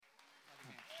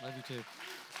Love you too.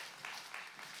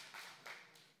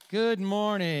 Good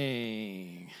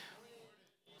morning.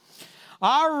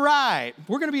 All right.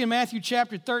 We're going to be in Matthew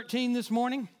chapter 13 this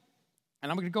morning.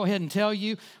 And I'm going to go ahead and tell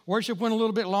you, worship went a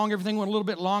little bit long. Everything went a little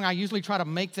bit long. I usually try to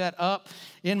make that up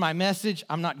in my message.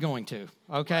 I'm not going to,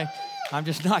 okay? I'm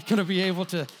just not going to be able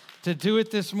to do it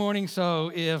this morning.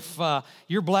 So if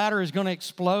your bladder is going to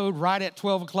explode right at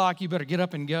 12 o'clock, you better get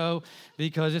up and go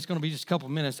because it's going to be just a couple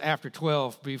minutes after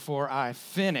 12 before I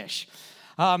finish.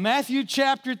 Matthew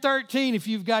chapter 13, if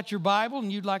you've got your Bible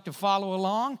and you'd like to follow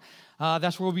along,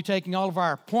 that's where we'll be taking all of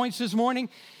our points this morning.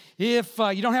 If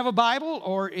you don't have a Bible,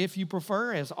 or if you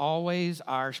prefer, as always,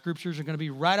 our scriptures are going to be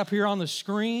right up here on the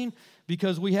screen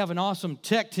because we have an awesome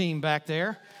tech team back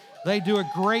there. They do a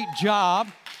great job.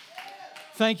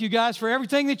 Thank you guys for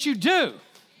everything that you do.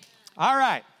 All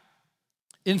right.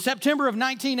 In September of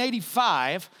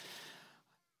 1985,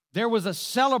 there was a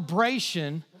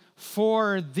celebration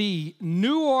for the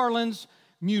New Orleans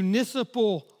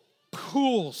Municipal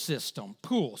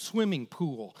Swimming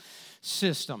pool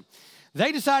system.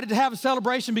 They decided to have a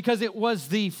celebration because it was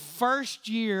the first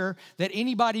year that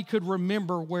anybody could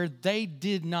remember where they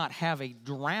did not have a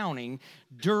drowning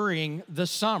during the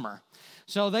summer.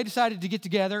 So they decided to get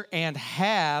together and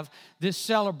have this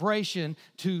celebration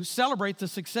to celebrate the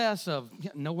success of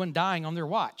no one dying on their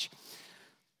watch.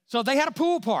 So they had a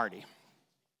pool party,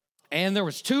 and there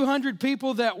was 200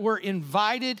 people that were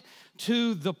invited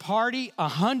to the party,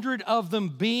 100 of them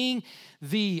being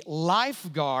the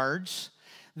lifeguards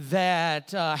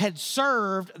that had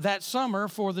served that summer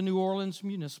for the New Orleans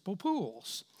municipal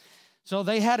pools. So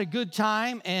they had a good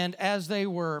time, and as they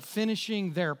were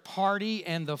finishing their party,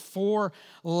 and the 4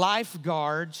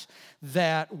 lifeguards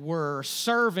that were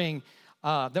serving,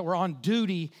 that were on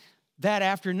duty that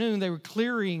afternoon, they were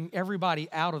clearing everybody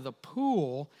out of the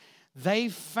pool. They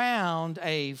found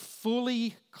a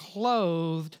fully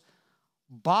clothed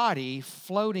body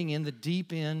floating in the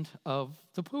deep end of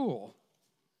the pool.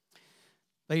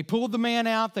 They pulled the man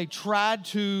out. They tried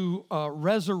to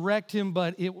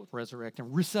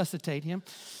resuscitate him.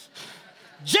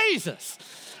 Jesus!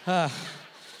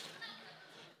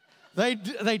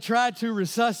 They tried to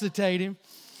resuscitate him,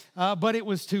 but it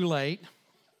was too late.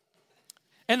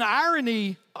 And the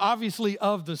irony, obviously,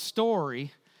 of the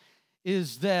story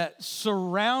is that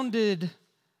surrounded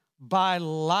by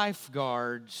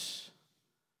lifeguards,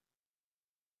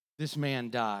 this man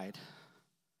died.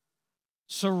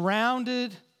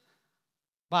 Surrounded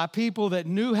by people that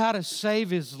knew how to save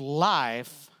his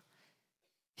life,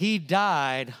 he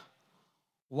died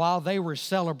while they were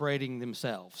celebrating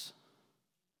themselves.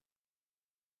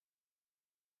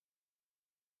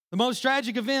 The most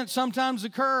tragic events sometimes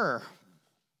occur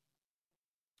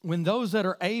when those that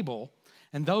are able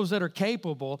and those that are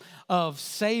capable of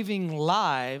saving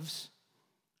lives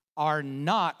are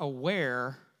not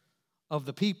aware of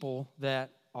the people that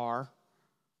are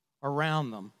around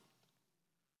them.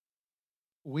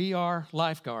 We are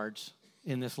lifeguards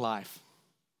in this life.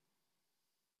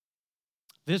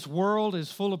 This world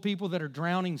is full of people that are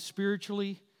drowning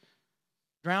spiritually,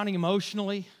 drowning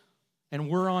emotionally, and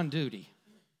we're on duty.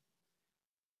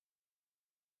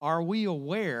 Are we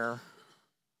aware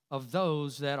of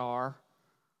those that are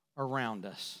around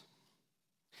us?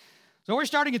 So we're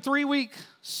starting a 3-week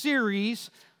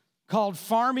series called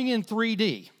Farming in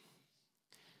 3D.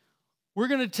 We're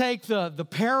going to take the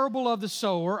parable of the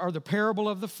sower, or the parable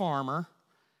of the farmer,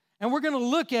 and we're going to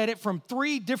look at it from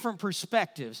 3 different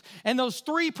perspectives. And those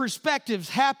 3 perspectives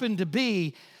happen to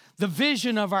be the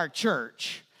vision of our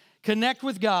church: connect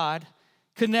with God,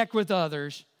 connect with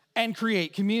others, and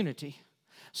create community.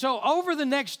 So over the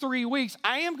next 3 weeks,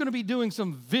 I am going to be doing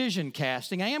some vision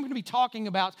casting. I am going to be talking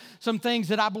about some things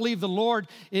that I believe the Lord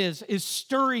is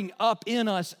stirring up in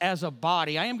us as a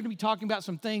body. I am going to be talking about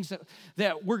some things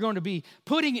that we're going to be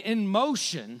putting in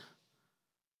motion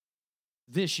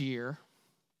this year.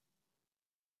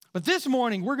 But this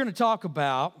morning, we're going to talk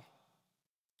about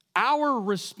our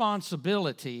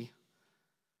responsibility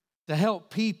to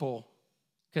help people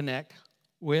connect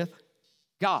with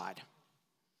God.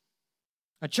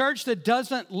 A church that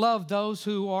doesn't love those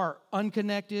who are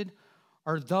unconnected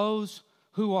or those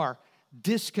who are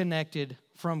disconnected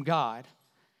from God.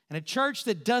 And a church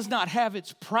that does not have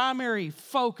its primary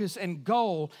focus and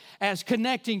goal as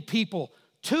connecting people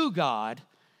to God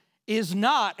is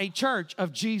not a church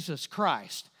of Jesus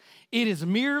Christ. It is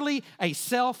merely a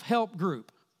self-help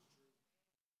group.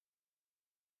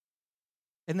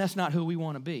 And that's not who we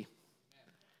want to be.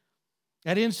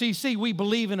 At NCC, we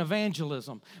believe in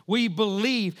evangelism. We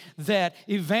believe that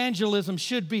evangelism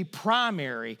should be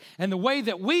primary. And the way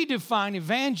that we define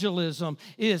evangelism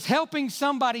is helping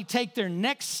somebody take their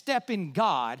next step in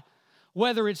God,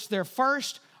 whether it's their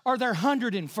first or their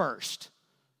 101st.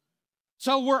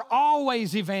 So we're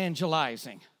always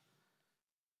evangelizing.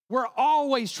 We're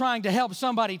always trying to help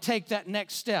somebody take that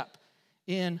next step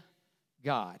in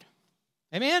God.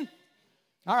 Amen?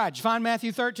 All right, did you find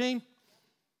Matthew 13?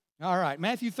 All right,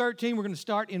 Matthew 13, we're going to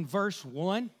start in verse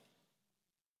 1. It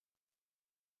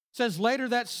says, later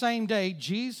that same day,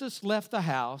 Jesus left the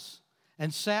house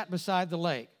and sat beside the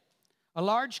lake. A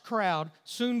large crowd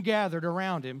soon gathered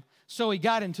around him, so he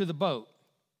got into the boat.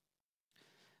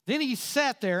 Then he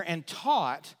sat there and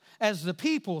taught as the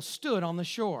people stood on the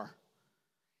shore.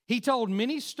 He told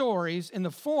many stories in the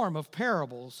form of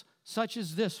parables, such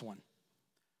as this one.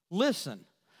 Listen,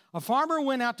 a farmer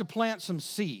went out to plant some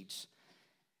seeds.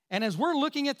 And as we're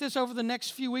looking at this over the next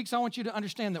few weeks, I want you to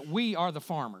understand that we are the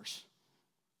farmers.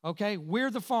 Okay?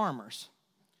 We're the farmers.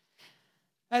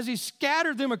 As he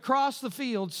scattered them across the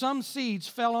field, some seeds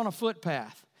fell on a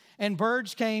footpath, and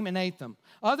birds came and ate them.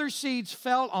 Other seeds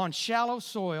fell on shallow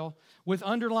soil with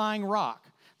underlying rock.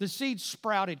 The seeds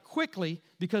sprouted quickly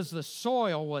because the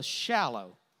soil was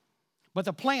shallow. But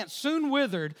the plants soon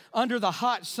withered under the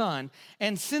hot sun,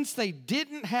 and since they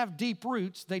didn't have deep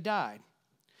roots, they died.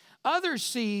 Other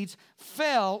seeds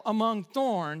fell among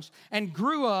thorns and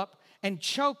grew up and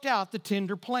choked out the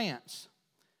tender plants.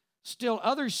 Still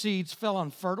other seeds fell on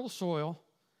fertile soil,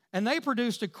 and they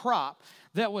produced a crop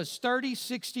that was 30,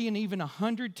 60, and even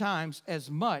 100 times as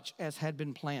much as had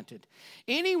been planted.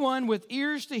 Anyone with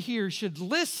ears to hear should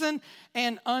listen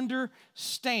and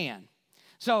understand.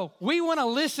 So we want to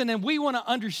listen and we want to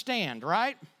understand,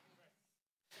 right?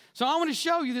 So I want to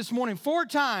show you this morning 4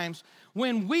 times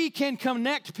when we can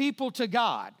connect people to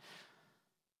God.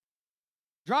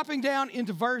 Dropping down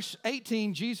into verse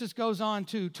 18, Jesus goes on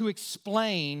to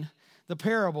explain the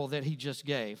parable that he just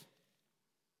gave.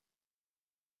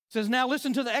 It says, now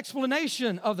listen to the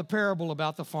explanation of the parable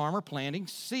about the farmer planting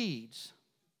seeds.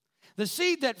 The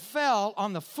seed that fell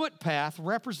on the footpath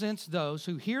represents those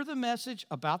who hear the message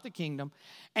about the kingdom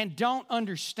and don't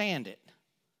understand it.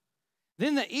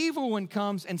 Then the evil one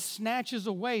comes and snatches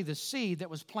away the seed that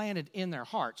was planted in their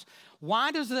hearts.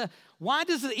 Why does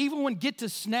the evil one get to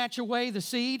snatch away the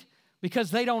seed?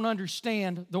 Because they don't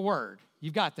understand the word.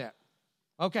 You've got that.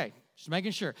 Okay, just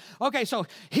making sure. Okay, so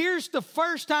here's the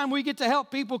first time we get to help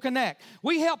people connect.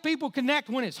 We help people connect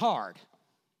when it's hard.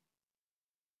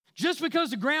 Just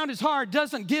because the ground is hard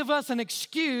doesn't give us an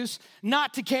excuse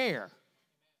not to care.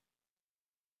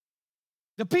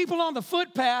 The people on the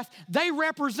footpath, they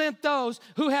represent those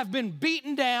who have been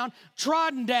beaten down,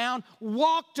 trodden down,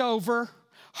 walked over,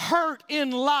 hurt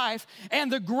in life,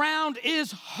 and the ground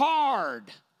is hard.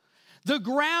 The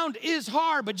ground is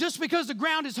hard, but just because the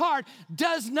ground is hard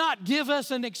does not give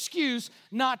us an excuse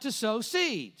not to sow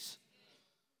seeds.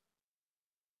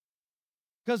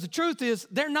 Because the truth is,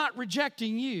 they're not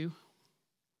rejecting you.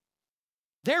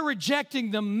 They're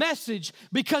rejecting the message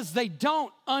because they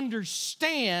don't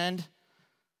understand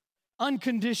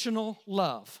unconditional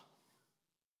love.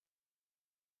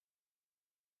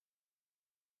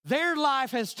 Their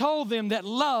life has told them that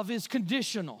love is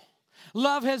conditional.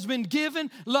 Love has been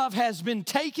given, love has been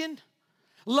taken,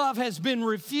 love has been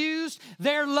refused,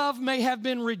 their love may have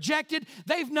been rejected.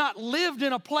 They've not lived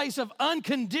in a place of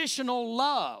unconditional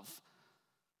love.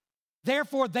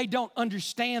 Therefore, they don't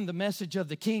understand the message of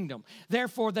the kingdom.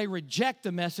 Therefore, they reject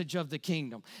the message of the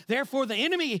kingdom. Therefore, the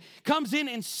enemy comes in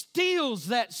and steals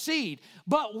that seed.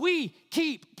 But we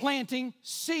keep planting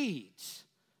seeds.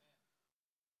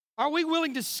 Are we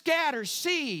willing to scatter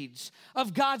seeds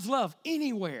of God's love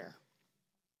anywhere?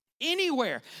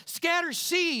 Anywhere. Scatter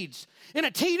seeds in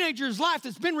a teenager's life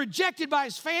that's been rejected by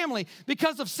his family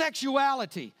because of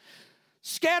sexuality.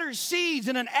 Scatter seeds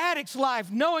in an addict's life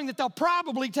knowing that they'll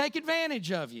probably take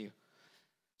advantage of you.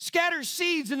 Scatter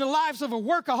seeds in the lives of a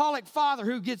workaholic father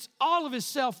who gets all of his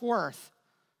self-worth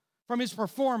from his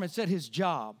performance at his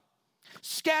job.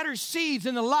 Scatter seeds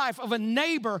in the life of a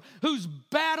neighbor who's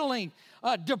battling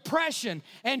depression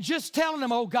and just telling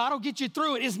them, oh, God will get you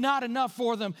through it is not enough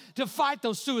for them to fight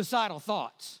those suicidal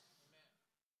thoughts.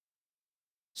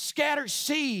 Scatter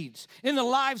seeds in the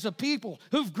lives of people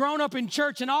who've grown up in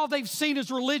church and all they've seen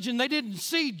is religion. They didn't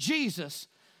see Jesus,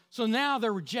 so now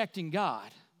they're rejecting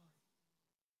God.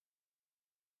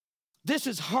 This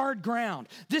is hard ground.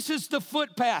 This is the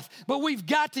footpath, but we've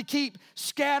got to keep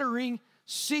scattering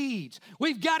seeds.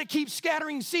 We've got to keep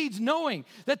scattering seeds, knowing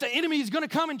that the enemy is going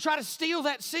to come and try to steal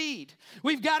that seed.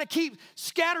 We've got to keep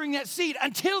scattering that seed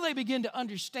until they begin to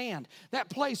understand that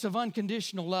place of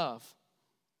unconditional love.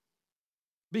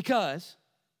 Because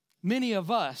many of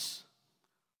us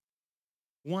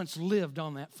once lived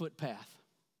on that footpath.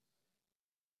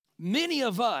 Many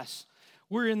of us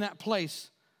were in that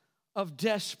place of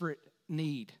desperate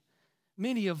need.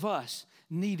 Many of us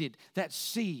needed that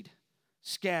seed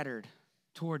scattered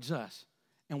towards us,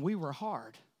 and we were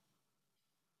hard.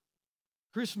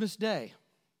 Christmas Day,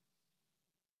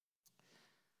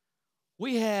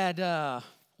 we had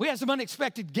some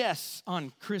unexpected guests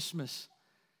on Christmas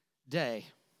Day.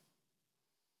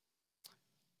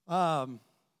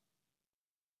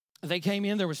 They came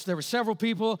in. There were several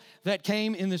people that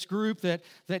came in this group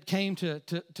that came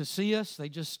to see us. They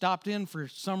just stopped in for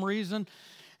some reason,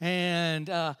 and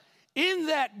in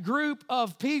that group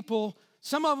of people,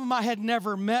 some of them I had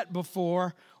never met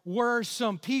before, were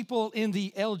some people in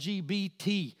the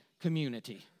LGBT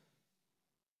community.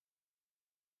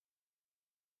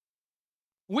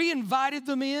 We invited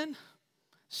them in,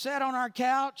 sat on our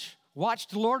couch,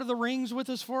 watched Lord of the Rings with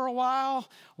us for a while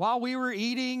we were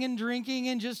eating and drinking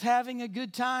and just having a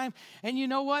good time. And you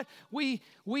know what? We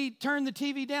turned the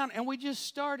TV down and we just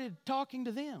started talking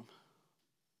to them.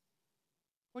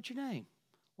 What's your name?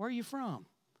 Where are you from?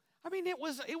 I mean, it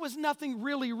was nothing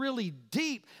really, really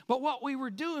deep, but what we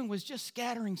were doing was just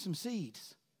scattering some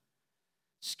seeds.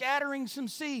 Scattering some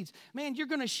seeds. Man, you're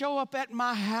going to show up at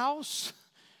my house?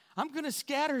 I'm going to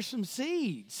scatter some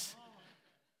seeds.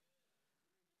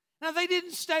 Now, they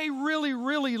didn't stay really,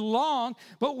 really long,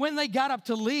 but when they got up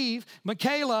to leave,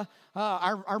 Michaela,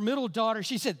 our middle daughter,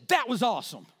 she said, "That was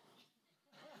awesome."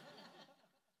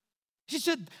 She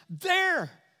said,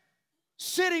 "There,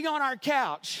 sitting on our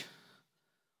couch,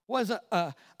 was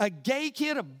a gay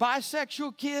kid, a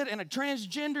bisexual kid, and a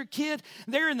transgender kid.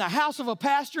 They're in the house of a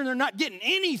pastor, and they're not getting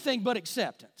anything but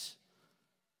acceptance."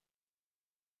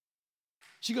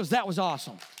 She goes, "That was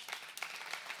awesome."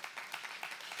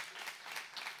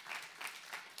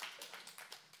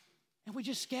 And we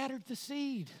just scattered the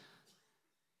seed.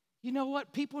 You know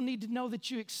what? People need to know that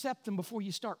you accept them before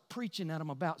you start preaching at them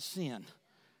about sin,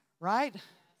 right?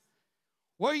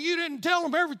 Well, you didn't tell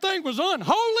them everything was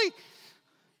unholy.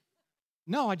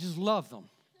 No, I just love them.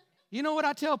 You know what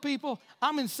I tell people?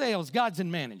 I'm in sales, God's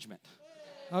in management,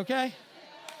 okay?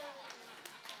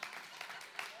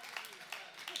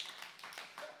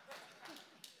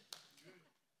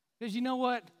 Because you know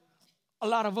what? A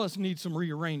lot of us need some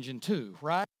rearranging too,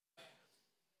 right?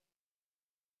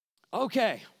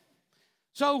 Okay,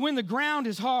 so when the ground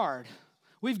is hard,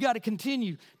 we've got to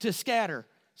continue to scatter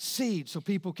seed so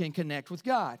people can connect with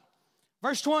God.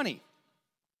 Verse 20.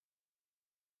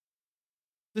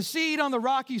 The seed on the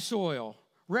rocky soil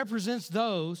represents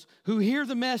those who hear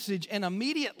the message and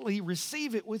immediately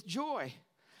receive it with joy.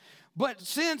 But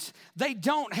since they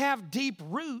don't have deep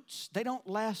roots, they don't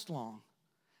last long.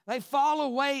 They fall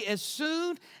away as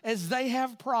soon as they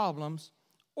have problems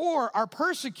or are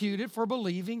persecuted for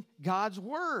believing God's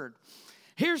word.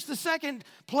 Here's the second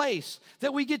place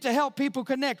that we get to help people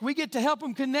connect. We get to help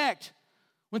them connect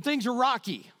when things are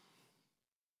rocky.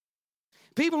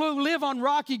 People who live on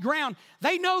rocky ground,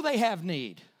 they know they have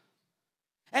need.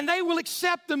 And they will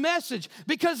accept the message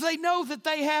because they know that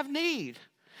they have need.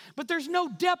 But there's no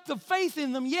depth of faith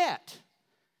in them yet.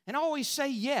 And I always say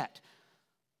yet.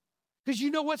 Because you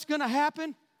know what's going to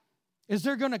happen? Is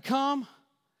they're going to come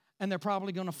and they're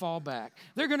probably going to fall back.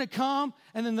 They're going to come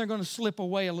and then they're going to slip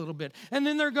away a little bit. And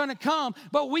then they're going to come,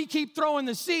 but we keep throwing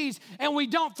the seeds and we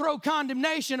don't throw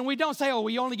condemnation and we don't say, "Oh,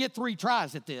 we only get 3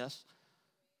 tries at this."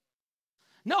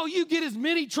 No, you get as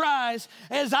many tries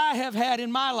as I have had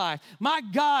in my life. My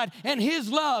God and His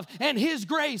love and His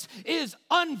grace is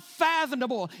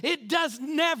unfathomable. It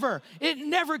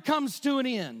never comes to an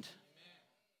end.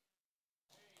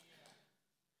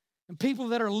 And people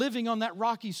that are living on that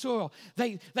rocky soil,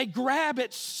 they grab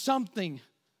at something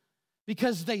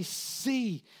because they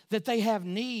see that they have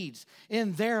needs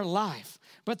in their life.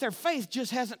 But their faith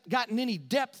just hasn't gotten any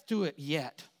depth to it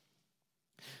yet.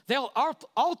 They'll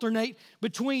alternate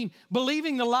between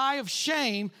believing the lie of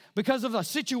shame because of a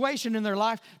situation in their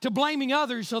life to blaming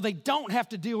others so they don't have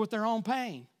to deal with their own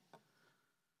pain.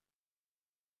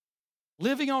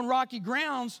 Living on rocky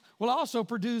grounds will also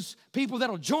produce people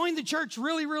that'll join the church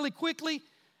really, really quickly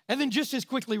and then just as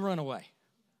quickly run away.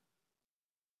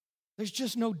 There's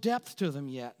just no depth to them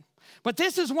yet. But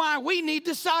this is why we need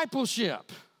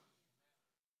discipleship.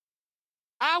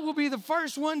 I will be the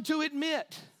first one to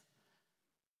admit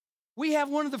We have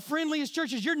one of the friendliest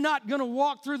churches. You're not going to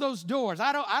walk through those doors.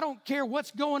 I don't care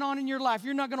what's going on in your life.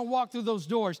 You're not going to walk through those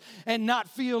doors and not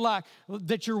feel like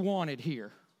that you're wanted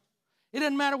here. It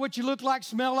doesn't matter what you look like,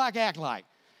 smell like, act like.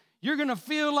 You're going to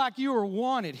feel like you are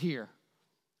wanted here.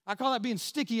 I call that being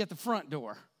sticky at the front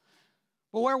door.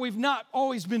 But where we've not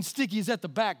always been sticky is at the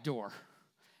back door.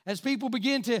 As people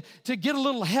begin to get a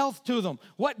little health to them,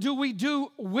 what do we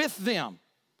do with them?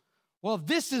 Well,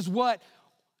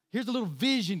 here's a little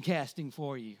vision casting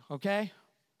for you, okay?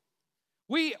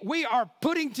 We are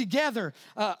putting together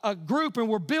a group, and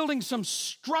we're building some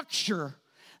structure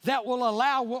that will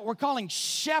allow what we're calling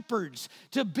shepherds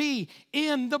to be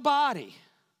in the body.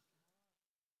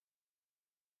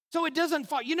 So it doesn't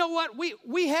fall. You know what?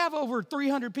 We have over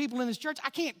 300 people in this church.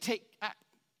 I can't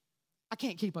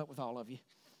keep up with all of you.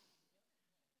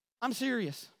 I'm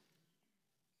serious.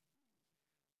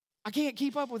 I can't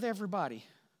keep up with everybody.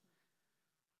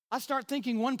 I start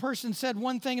thinking one person said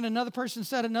one thing and another person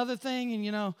said another thing,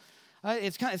 and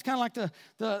it's kind of like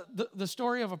the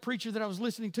story of a preacher that I was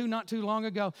listening to not too long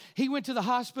ago. He went to the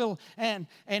hospital and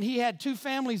he had two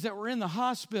families that were in the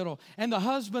hospital, and the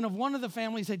husband of one of the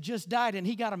families had just died, and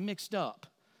he got them mixed up.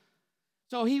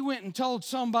 So he went and told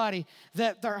somebody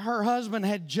that her husband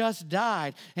had just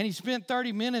died, and he spent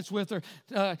 30 minutes with her,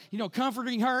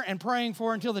 comforting her and praying for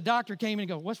her until the doctor came in and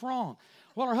goes, "What's wrong?"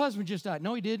 "Well, her husband just died."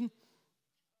 "No, he didn't.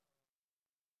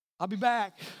 I'll be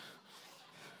back."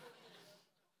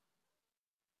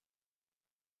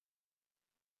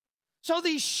 So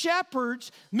these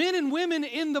shepherds, men and women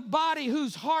in the body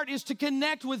whose heart is to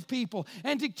connect with people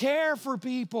and to care for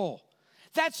people.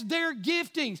 That's their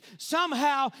giftings.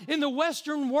 Somehow in the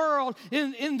Western world,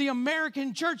 in the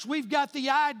American church, we've got the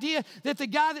idea that the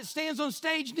guy that stands on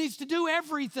stage needs to do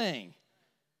everything.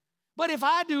 But if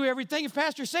I do everything, if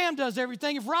Pastor Sam does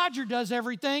everything, if Roger does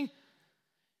everything,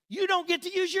 you don't get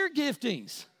to use your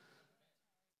giftings.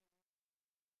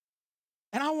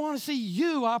 And I want to see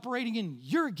you operating in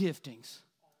your giftings,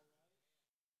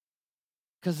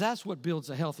 because that's what builds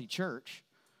a healthy church.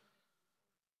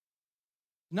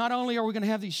 Not only are we going to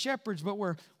have these shepherds, but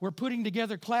we're putting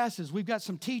together classes. We've got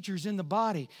some teachers in the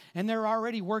body, and they're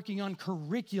already working on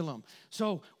curriculum.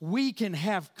 So we can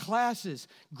have classes,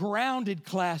 grounded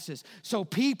classes, so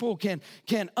people can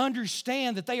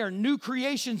understand that they are new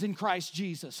creations in Christ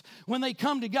Jesus. When they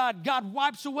come to God, God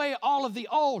wipes away all of the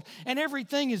old, and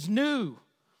everything is new.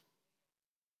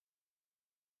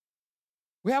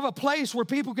 We have a place where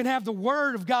people can have the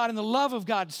Word of God and the love of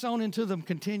God sown into them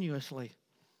continuously.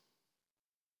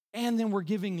 And then we're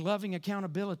giving loving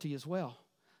accountability as well.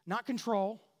 Not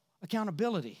control,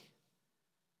 accountability.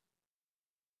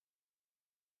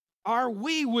 Are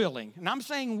we willing, and I'm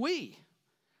saying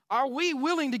are we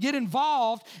willing to get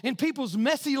involved in people's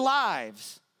messy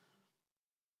lives?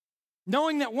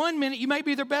 Knowing that one minute you may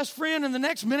be their best friend and the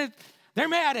next minute they're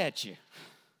mad at you.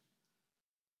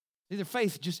 Their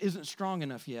faith just isn't strong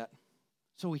enough yet.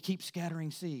 So we keep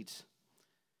scattering seeds.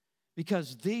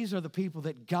 Because these are the people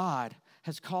that God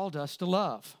has called us to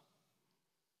love.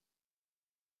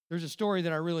 There's a story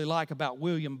that I really like about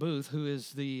William Booth, who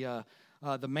is the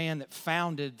man that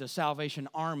founded the Salvation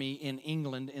Army in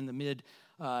England in the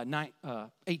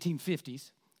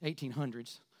mid-1850s,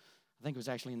 1800s. I think it was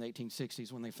actually in the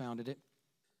 1860s when they founded it.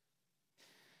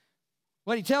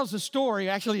 Well, he tells the story,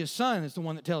 actually his son is the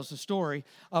one that tells the story,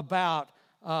 about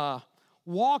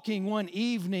walking one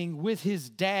evening with his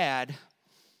dad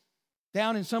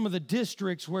down in some of the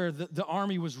districts where the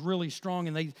army was really strong,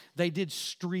 and they did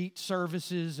street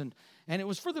services, and it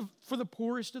was for the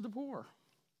poorest of the poor.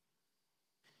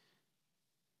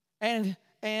 And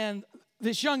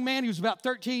this young man, he was about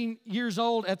 13 years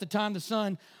old at the time, the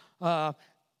son, and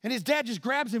his dad just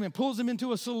grabs him and pulls him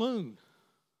into a saloon.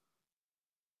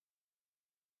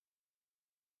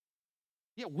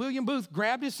 Yeah, William Booth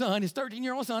grabbed his son, his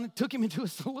 13-year-old son, and took him into a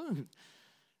saloon.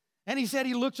 And he said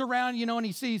he looks around, and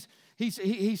he sees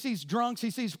drunks,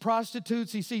 he sees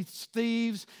prostitutes, he sees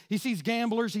thieves, he sees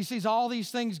gamblers, he sees all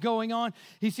these things going on.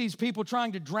 He sees people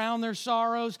trying to drown their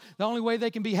sorrows. The only way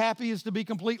they can be happy is to be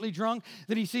completely drunk.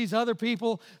 That he sees other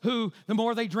people who, the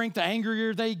more they drink, the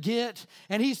angrier they get.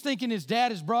 And he's thinking his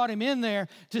dad has brought him in there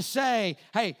to say,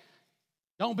 "Hey,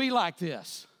 don't be like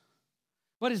this."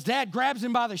 But his dad grabs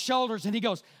him by the shoulders and he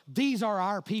goes, "These are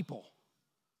our people.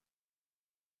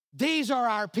 These are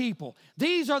our people.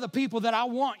 These are the people that I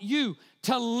want you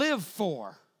to live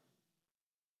for.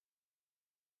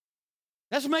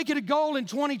 Let's make it a goal in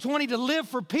 2020 to live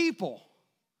for people.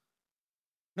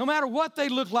 No matter what they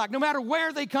look like, no matter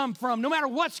where they come from, no matter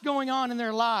what's going on in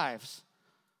their lives.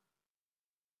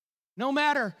 No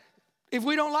matter if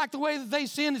we don't like the way that they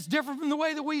sin, it's different from the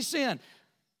way that we sin.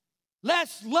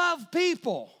 Let's love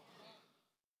people.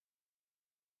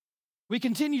 We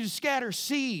continue to scatter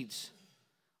seeds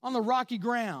on the rocky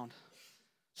ground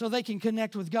so they can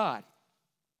connect with God.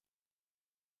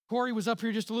 Corey was up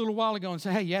here just a little while ago and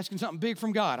said, hey, you asking something big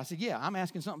from God? I said, yeah, I'm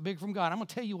asking something big from God. I'm going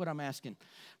to tell you what I'm asking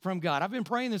from God. I've been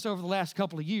praying this over the last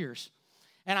couple of years,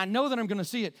 and I know that I'm going to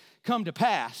see it come to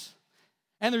pass,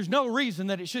 and there's no reason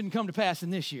that it shouldn't come to pass in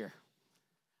this year.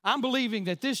 I'm believing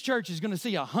that this church is going to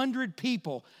see 100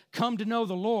 people come to know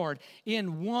the Lord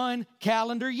in one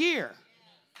calendar year.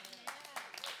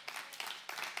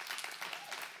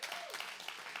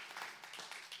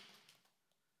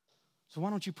 So why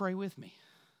don't you pray with me?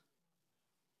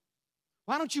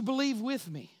 Why don't you believe with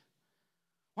me?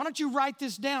 Why don't you write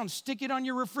this down, stick it on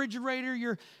your refrigerator,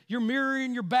 your mirror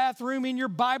in your bathroom, in your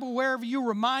Bible, wherever you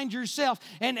remind yourself.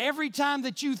 And every time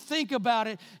that you think about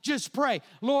it, just pray,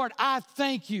 Lord, I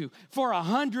thank you for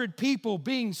 100 people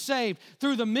being saved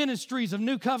through the ministries of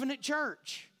New Covenant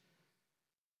Church.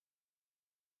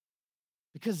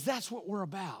 Because that's what we're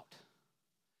about.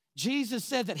 Jesus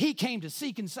said that he came to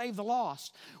seek and save the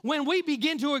lost. When we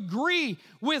begin to agree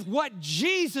with what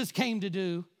Jesus came to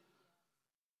do,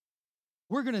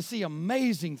 we're going to see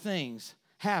amazing things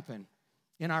happen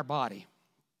in our body.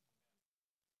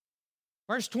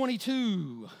 Verse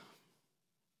 22.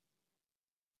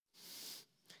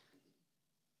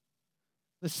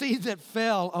 The seed that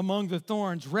fell among the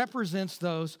thorns represents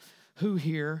those who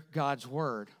hear God's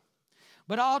word.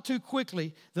 But all too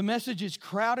quickly, the message is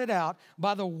crowded out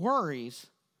by the worries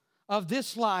of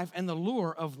this life and the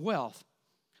lure of wealth.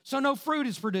 So no fruit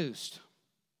is produced.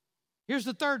 Here's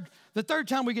the third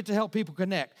time we get to help people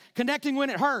connect. Connecting when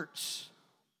it hurts.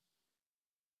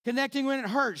 Connecting when it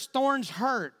hurts. Thorns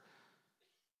hurt.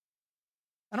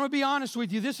 And I'm going to be honest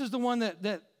with you, this is the one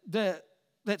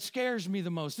that scares me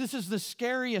the most. This is the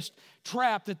scariest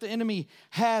trap that the enemy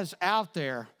has out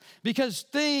there, because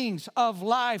things of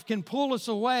life can pull us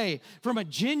away from a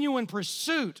genuine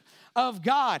pursuit of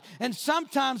God. And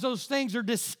sometimes those things are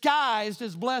disguised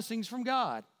as blessings from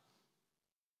God.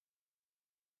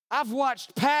 I've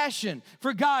watched passion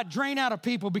for God drain out of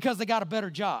people because they got a better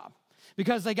job,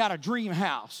 because they got a dream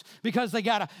house, because they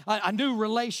got a new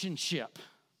relationship.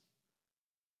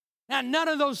 Now, none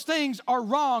of those things are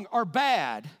wrong or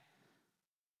bad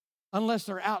unless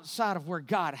they're outside of where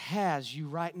God has you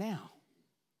right now.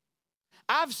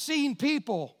 I've seen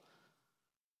people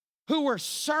who were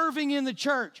serving in the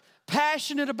church,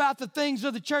 passionate about the things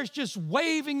of the church, just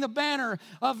waving the banner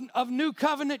of New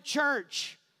Covenant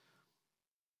Church.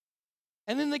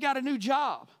 And then they got a new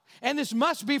job. And this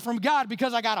must be from God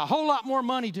because I got a whole lot more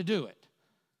money to do it.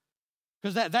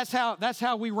 Because that's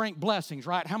how we rank blessings,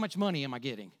 right? How much money am I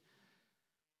getting?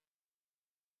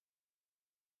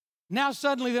 Now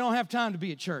suddenly they don't have time to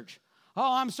be at church.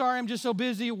 Oh, I'm sorry, I'm just so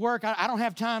busy at work, I don't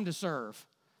have time to serve.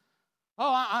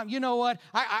 Oh, you know what?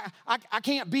 I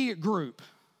can't be at group.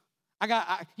 I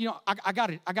got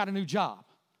a new job.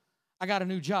 I got a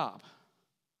new job.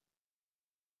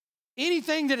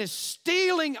 Anything that is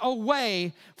stealing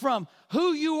away from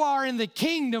who you are in the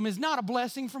kingdom is not a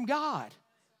blessing from God.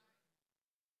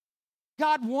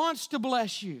 God wants to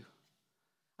bless you.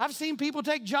 I've seen people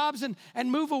take jobs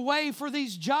and move away for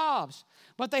these jobs,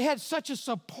 but they had such a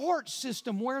support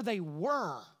system where they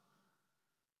were.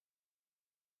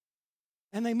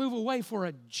 And they move away for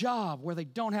a job where they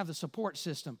don't have the support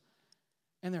system,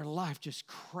 and their life just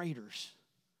craters.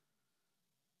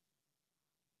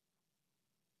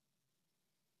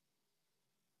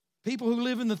 People who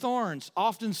live in the thorns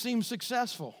often seem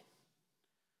successful,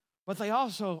 but they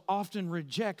also often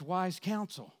reject wise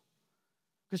counsel.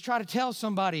 Because try to tell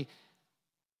somebody,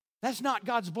 that's not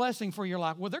God's blessing for your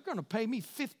life. Well, they're going to pay me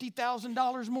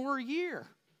 $50,000 more a year.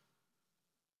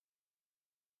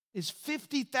 Is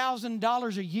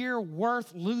 $50,000 a year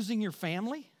worth losing your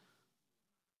family?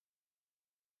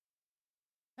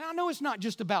 And I know it's not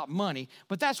just about money,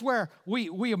 but that's where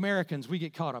we Americans, we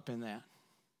get caught up in that.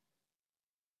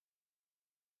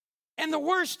 And the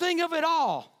worst thing of it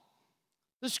all,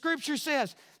 the scripture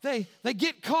says, they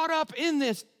get caught up in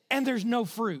this and there's no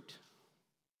fruit.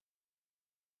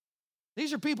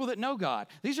 These are people that know God.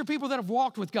 These are people that have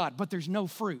walked with God, but there's no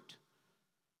fruit.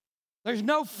 There's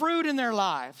no fruit in their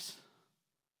lives.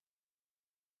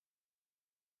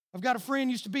 I've got a friend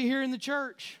who used to be here in the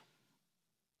church.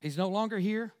 He's no longer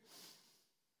here.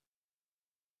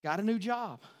 Got a new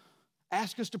job.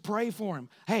 Ask us to pray for him.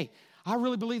 Hey, I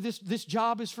really believe this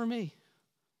job is for me.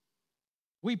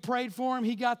 We prayed for him.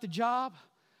 He got the job.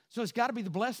 So it's got to be the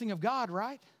blessing of God,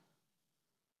 right?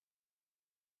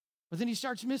 But then he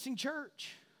starts missing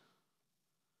church.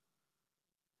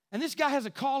 And this guy has a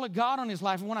call of God on his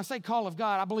life. And when I say call of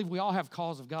God, I believe we all have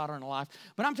calls of God on our life.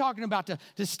 But I'm talking about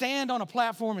to stand on a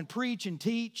platform and preach and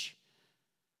teach.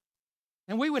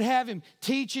 And we would have him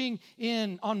teaching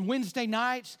on Wednesday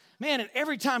nights. Man, and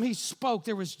every time he spoke,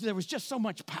 there was just so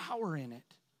much power in it.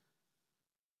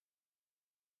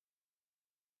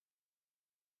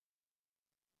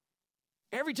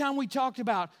 Every time we talked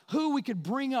about who we could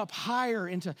bring up higher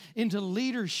into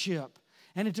leadership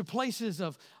and into places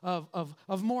of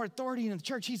more authority in the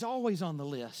church, he's always on the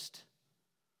list.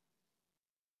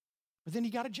 But then he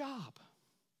got a job.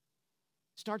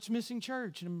 Starts missing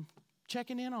church, and I'm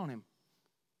checking in on him.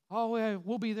 Oh, yeah,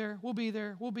 we'll be there.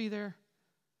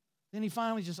 Then he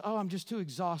finally just, I'm just too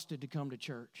exhausted to come to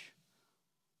church.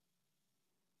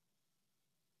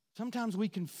 Sometimes we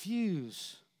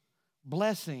confuse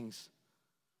blessings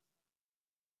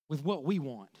with what we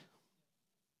want.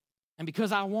 And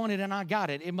because I want it and I got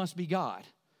it, it must be God.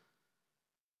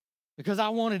 Because I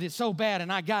wanted it so bad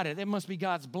and I got it, it must be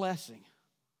God's blessing.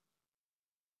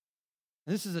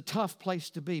 And this is a tough place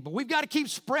to be. But we've got to keep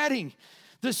spreading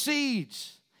the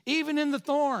seeds, even in the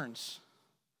thorns.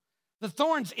 The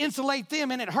thorns insulate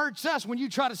them, and it hurts us when you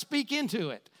try to speak into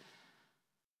it.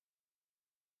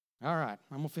 All right,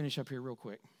 I'm going to finish up here real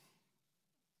quick.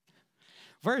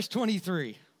 Verse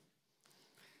 23.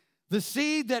 The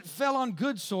seed that fell on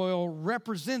good soil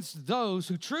represents those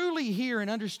who truly hear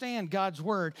and understand God's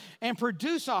word and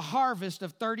produce a harvest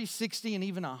of 30, 60, and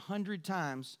even 100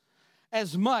 times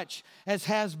as much as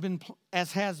has been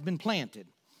planted.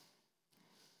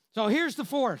 So here's the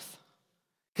fourth.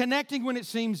 Connecting when it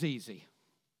seems easy.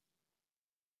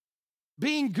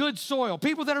 Being good soil.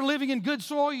 People that are living in good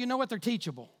soil, you know what? They're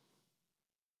teachable.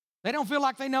 They don't feel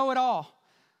like they know it all.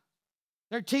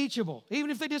 They're teachable. Even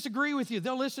if they disagree with you,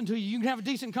 they'll listen to you. You can have a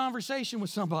decent conversation with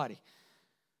somebody.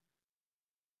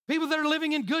 People that are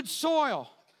living in good soil,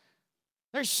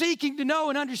 they're seeking to know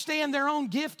and understand their own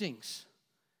giftings.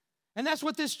 And that's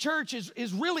what this church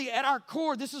is really at our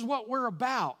core. This is what we're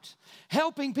about.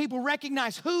 Helping people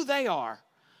recognize who they are,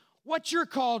 what you're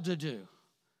called to do.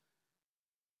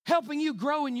 Helping you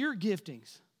grow in your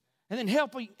giftings. And then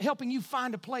helping you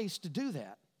find a place to do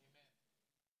that.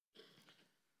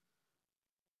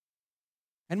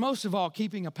 And most of all,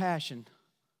 keeping a passion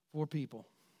for people.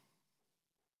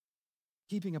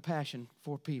 Keeping a passion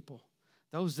for people.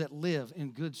 Those that live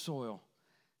in good soil,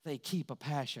 they keep a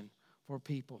passion for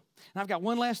people. And I've got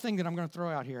one last thing that I'm going to throw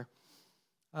out here.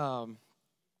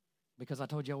 Because I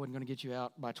told you I wasn't going to get you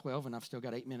out by 12, and I've still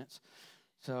got 8 minutes.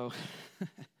 So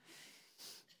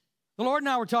the Lord and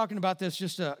I were talking about this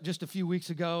just a few weeks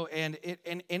ago, and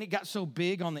it got so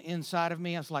big on the inside of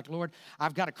me. I was like, Lord,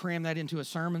 I've got to cram that into a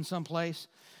sermon someplace.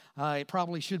 It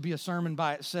probably should be a sermon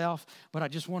by itself, but I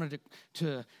just wanted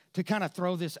to kind of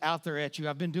throw this out there at you.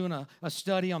 I've been doing a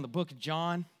study on the book of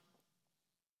John,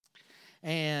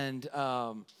 and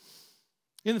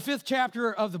in the 5th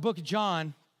chapter of the book of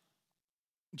John,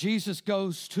 Jesus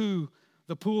goes to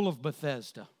the pool of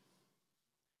Bethesda.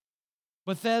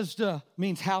 Bethesda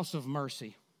means house of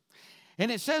mercy. And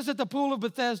it says that the pool of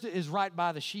Bethesda is right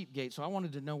by the sheep gate. So I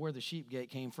wanted to know where the sheep gate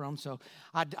came from. So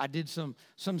I did some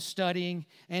studying.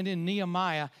 And in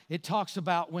Nehemiah, it talks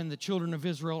about when the children of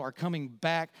Israel are coming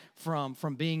back from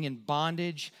being in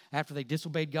bondage after they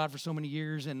disobeyed God for so many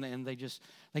years and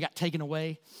they got taken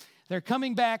away. They're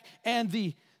coming back, and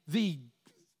the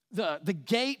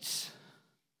gates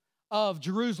of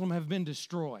Jerusalem have been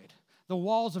destroyed. The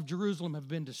walls of Jerusalem have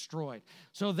been destroyed.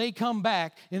 So they come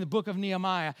back in the book of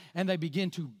Nehemiah and they begin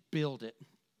to build it.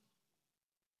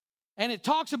 And it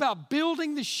talks about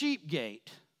building the sheep gate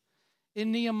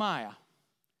in Nehemiah.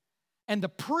 And the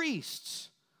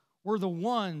priests were the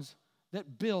ones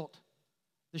that built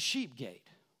the sheep gate.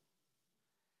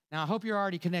 Now, I hope you're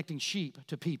already connecting sheep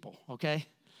to people, okay?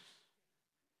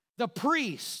 The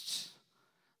priests,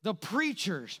 the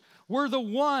preachers, were the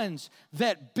ones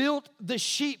that built the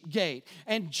sheep gate.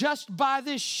 And just by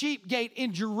this sheep gate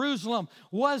in Jerusalem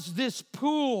was this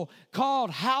pool called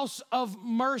House of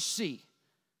Mercy.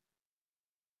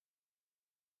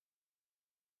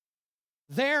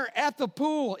 There at the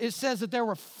pool, it says that there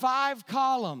were 5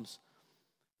 columns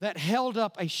that held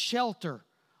up a shelter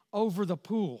over the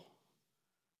pool.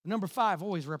 Number 5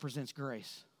 always represents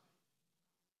grace.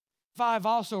 5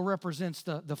 also represents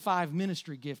the 5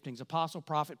 ministry giftings: apostle,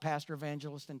 prophet, pastor,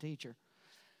 evangelist, and teacher.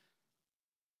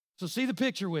 So see the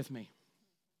picture with me.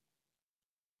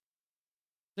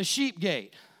 The sheep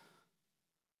gate.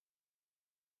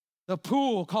 The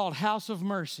pool called House of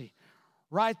Mercy.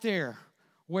 Right there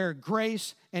where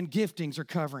grace and giftings are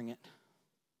covering it.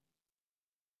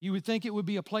 You would think it would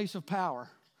be a place of power.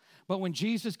 But when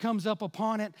Jesus comes up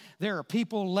upon it, there are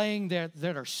people laying there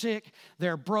that are sick,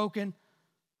 they're broken,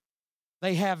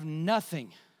 they have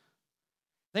nothing.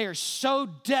 They are so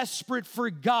desperate for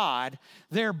God,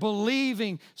 they're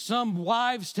believing some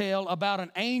wives' tale about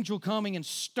an angel coming and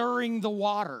stirring the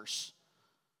waters.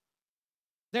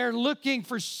 They're looking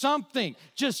for something,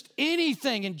 just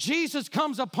anything. And Jesus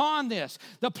comes upon this,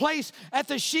 the place at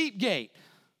the sheep gate,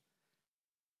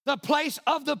 the place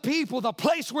of the people, the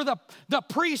place where the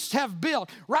priests have built,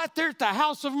 right there at the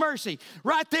house of mercy,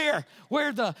 right there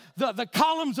where the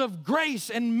columns of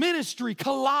grace and ministry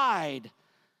collide.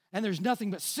 And there's nothing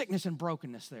but sickness and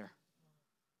brokenness there.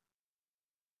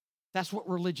 That's what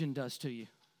religion does to you.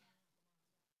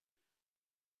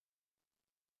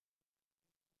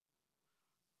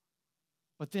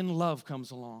 But then love comes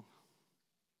along.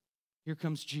 Here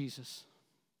comes Jesus.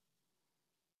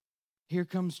 Here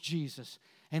comes Jesus.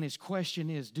 And his question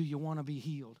is, do you want to be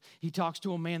healed? He talks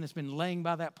to a man that's been laying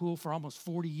by that pool for almost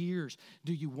 40 years.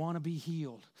 Do you want to be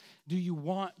healed? Do you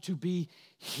want to be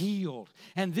healed?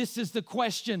 And this is the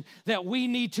question that we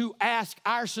need to ask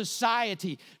our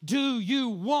society. Do you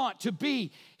want to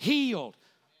be healed?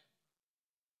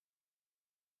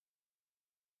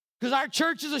 Because our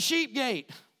church is a sheep gate.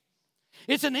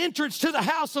 It's an entrance to the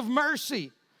house of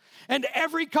mercy. And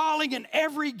every calling and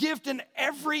every gift and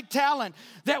every talent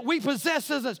that we possess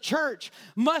as a church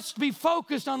must be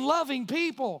focused on loving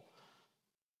people.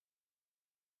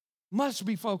 Must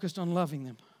be focused on loving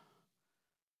them.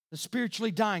 The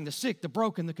spiritually dying, the sick, the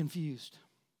broken, the confused.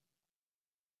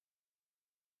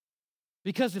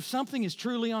 Because if something is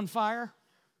truly on fire,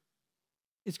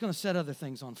 it's going to set other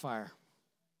things on fire.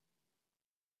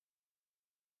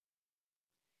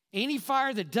 Any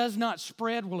fire that does not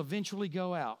spread will eventually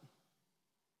go out.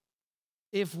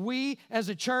 If we as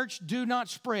a church do not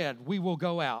spread, we will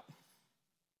go out.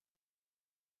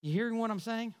 You hearing what I'm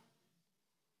saying?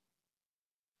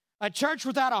 A church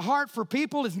without a heart for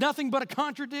people is nothing but a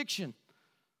contradiction.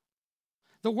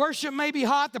 The worship may be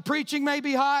hot, the preaching may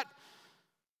be hot,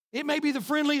 it may be the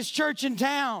friendliest church in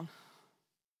town.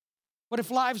 But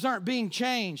if lives aren't being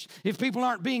changed, if people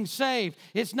aren't being saved,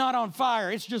 it's not on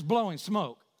fire, it's just blowing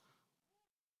smoke.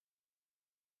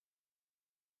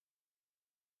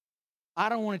 I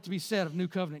don't want it to be said of New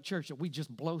Covenant Church that we just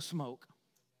blow smoke.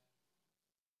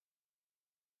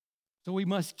 So we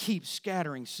must keep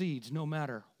scattering seeds no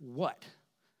matter what,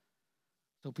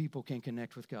 so people can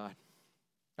connect with God.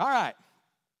 All right.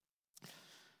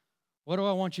 What do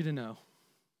I want you to know?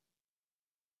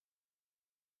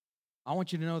 I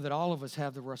want you to know that all of us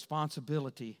have the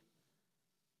responsibility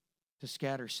to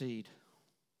scatter seed.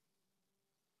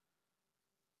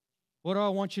 What do I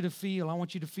want you to feel? I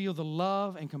want you to feel the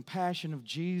love and compassion of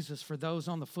Jesus for those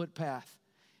on the footpath,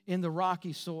 in the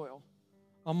rocky soil,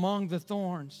 among the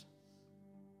thorns,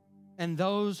 and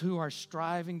those who are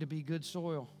striving to be good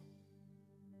soil.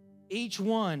 Each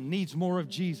one needs more of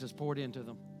Jesus poured into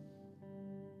them.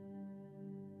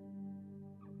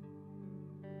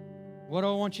 What do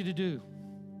I want you to do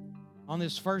on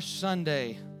this first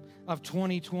Sunday of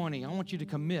 2020? I want you to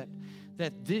commit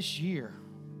that this year,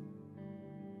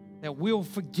 that we'll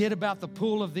forget about the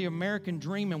pull of the American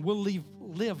dream and we'll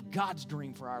live God's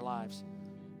dream for our lives.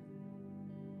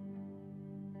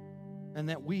 And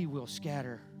that we will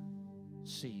scatter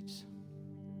seeds.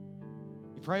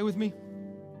 You pray with me?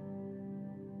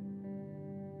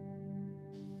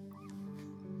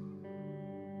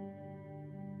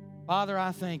 Father,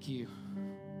 I thank you.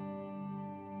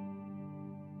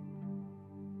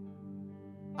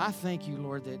 I thank you,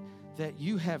 Lord, that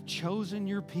you have chosen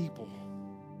your people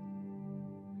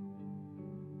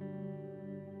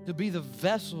to be the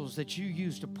vessels that you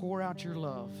use to pour out your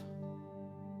love.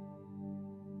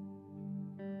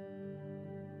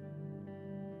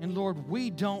 And Lord,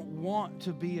 we don't want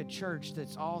to be a church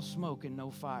that's all smoke and no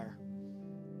fire.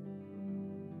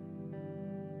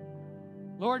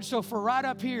 Lord, so for right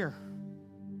up here,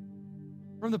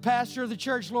 from the pastor of the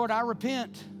church, Lord, I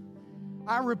repent.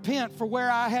 I repent for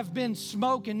where I have been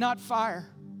smoke and not fire.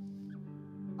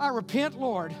 I repent,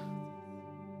 Lord,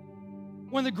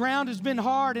 when the ground has been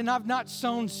hard and I've not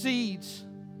sown seeds.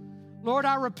 Lord,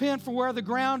 I repent for where the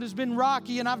ground has been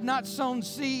rocky and I've not sown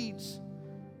seeds.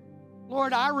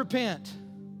 Lord, I repent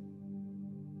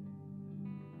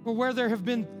for where there have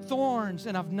been thorns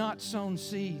and I've not sown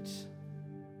seeds.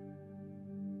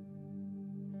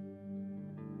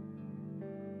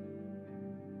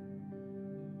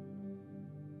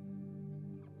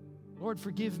 Lord,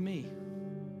 forgive me.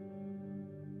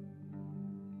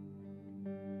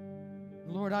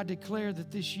 Lord, I declare that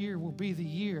this year will be the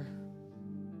year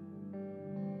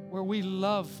where we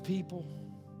love people,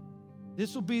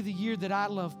 This will be the year that I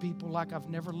love people like I've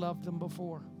never loved them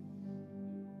before.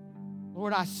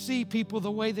 Lord, I see people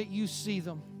the way that you see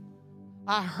them.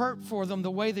 I hurt for them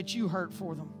the way that you hurt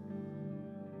for them.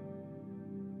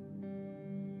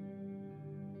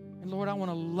 And Lord, I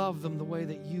want to love them the way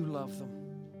that you love them.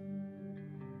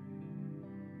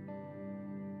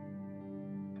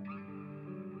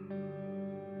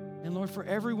 And Lord, for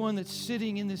everyone that's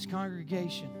sitting in this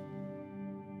congregation,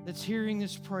 that's hearing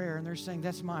this prayer and they're saying,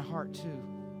 that's my heart too.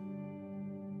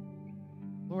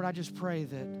 Lord, I just pray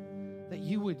that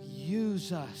you would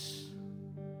use us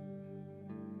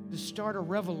to start a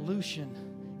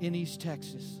revolution in East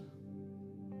Texas.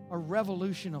 A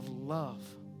revolution of love.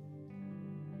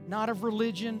 Not of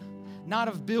religion, not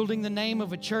of building the name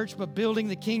of a church, but building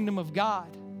the kingdom of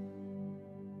God.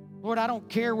 Lord, I don't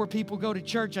care where people go to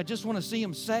church. I just want to see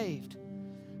them saved.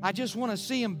 I just want to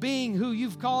see them being who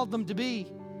you've called them to be.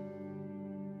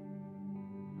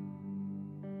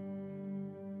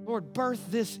 Lord,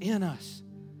 birth this in us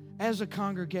as a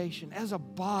congregation, as a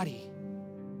body.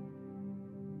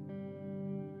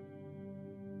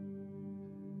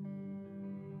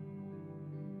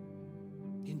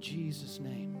 In Jesus'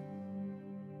 name.